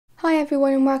Hi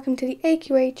everyone and welcome to the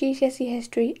AQA GCSE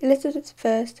History Elizabeth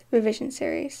I revision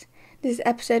series. This is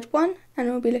episode 1 and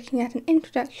we'll be looking at an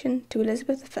introduction to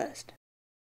Elizabeth I.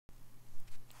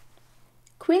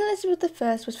 Queen Elizabeth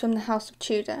I was from the House of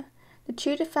Tudor. The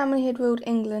Tudor family had ruled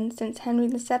England since Henry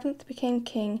VII became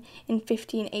king in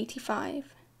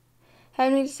 1585.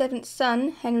 Henry VII's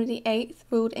son, Henry VIII,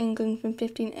 ruled England from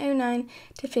 1509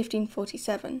 to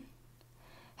 1547.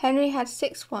 Henry had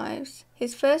 6 wives.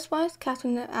 His first wife,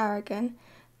 Catherine of Aragon,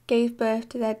 gave birth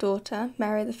to their daughter,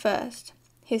 Mary I.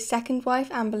 His second wife,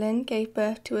 Anne Boleyn, gave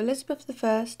birth to Elizabeth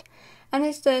I, and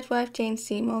his third wife, Jane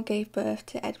Seymour, gave birth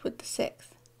to Edward VI.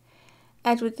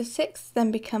 Edward VI then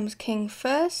becomes king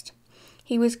first.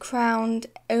 He was crowned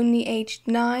only aged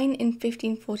 9 in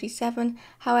 1547,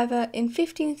 however, in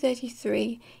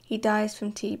 1533 he dies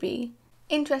from TB.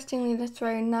 Interestingly, the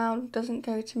throne now doesn't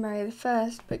go to Mary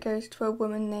I, but goes to a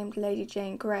woman named Lady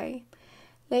Jane Grey.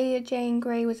 Lady Jane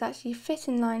Grey was actually fifth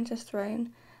in line to the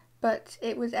throne, but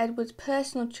it was Edward's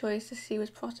personal choice as he was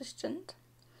Protestant.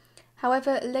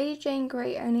 However, Lady Jane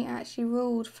Grey only actually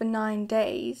ruled for 9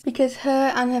 days because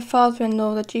her and her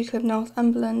father-in-law, the Duke of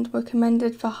Northumberland, were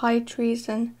commended for high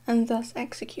treason and thus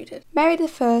executed. Mary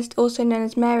I, also known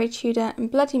as Mary Tudor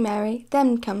and Bloody Mary,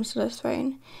 then comes to the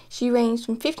throne. She reigns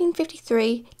from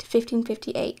 1553 to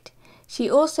 1558. She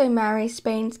also marries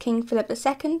Spain's King Philip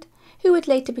II, who would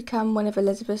later become one of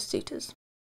Elizabeth's suitors.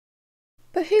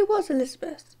 But who was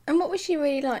Elizabeth, and what was she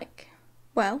really like?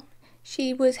 Well,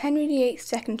 she was Henry VIII's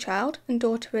second child and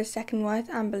daughter of his second wife,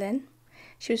 Anne Boleyn.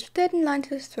 She was third in line to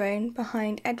the throne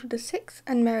behind Edward VI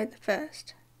and Mary I.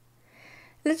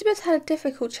 Elizabeth had a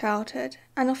difficult childhood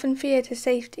and often feared her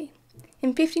safety. In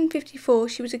 1554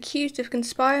 she was accused of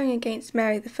conspiring against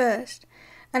Mary I,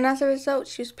 and as a result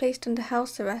she was placed under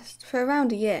house arrest for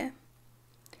around a year.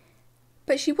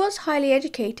 But she was highly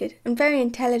educated and very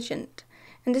intelligent,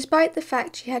 and despite the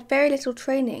fact she had very little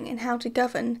training in how to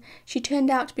govern, she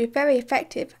turned out to be a very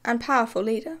effective and powerful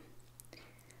leader.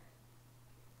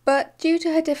 But due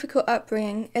to her difficult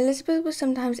upbringing, Elizabeth was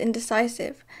sometimes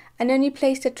indecisive and only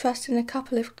placed her trust in a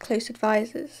couple of close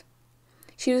advisors.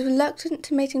 She was reluctant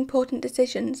to make important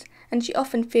decisions, and she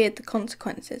often feared the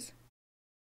consequences.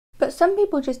 But some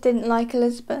people just didn't like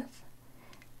Elizabeth.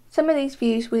 Some of these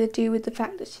views were to do with the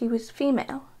fact that she was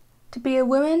female. To be a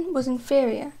woman was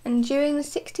inferior, and during the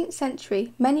 16th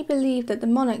century many believed that the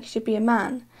monarch should be a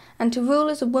man, and to rule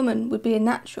as a woman would be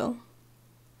unnatural.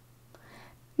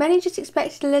 Many just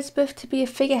expected Elizabeth to be a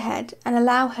figurehead and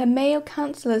allow her male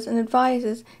counsellors and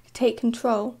advisors to take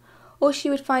control, or she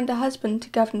would find a husband to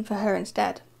govern for her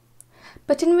instead.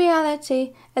 But in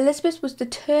reality, Elizabeth was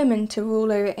determined to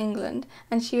rule over England,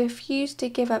 and she refused to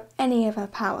give up any of her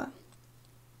power.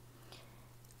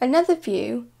 Another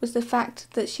view was the fact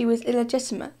that she was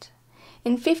illegitimate.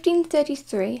 In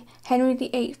 1533, Henry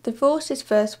VIII divorced his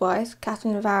first wife,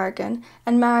 Catherine of Aragon,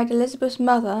 and married Elizabeth's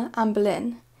mother, Anne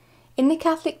Boleyn. In the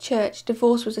Catholic Church,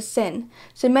 divorce was a sin,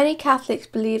 so many Catholics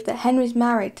believed that Henry's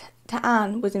marriage to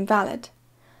Anne was invalid,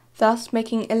 thus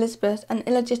making Elizabeth an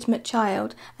illegitimate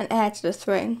child and heir to the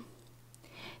throne.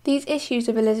 These issues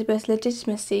of Elizabeth's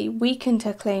legitimacy weakened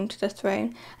her claim to the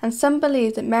throne, and some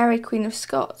believed that Mary, Queen of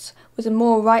Scots, was a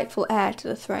more rightful heir to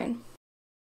the throne.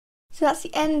 So that's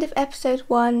the end of episode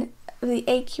 1 of the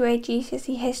AQA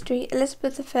GCSE History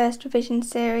Elizabeth I revision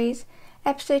series.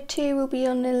 Episode 2 will be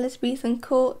on the Elizabethan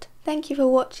court. Thank you for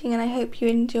watching and I hope you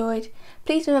enjoyed.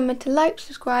 Please remember to like,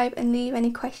 subscribe and leave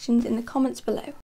any questions in the comments below.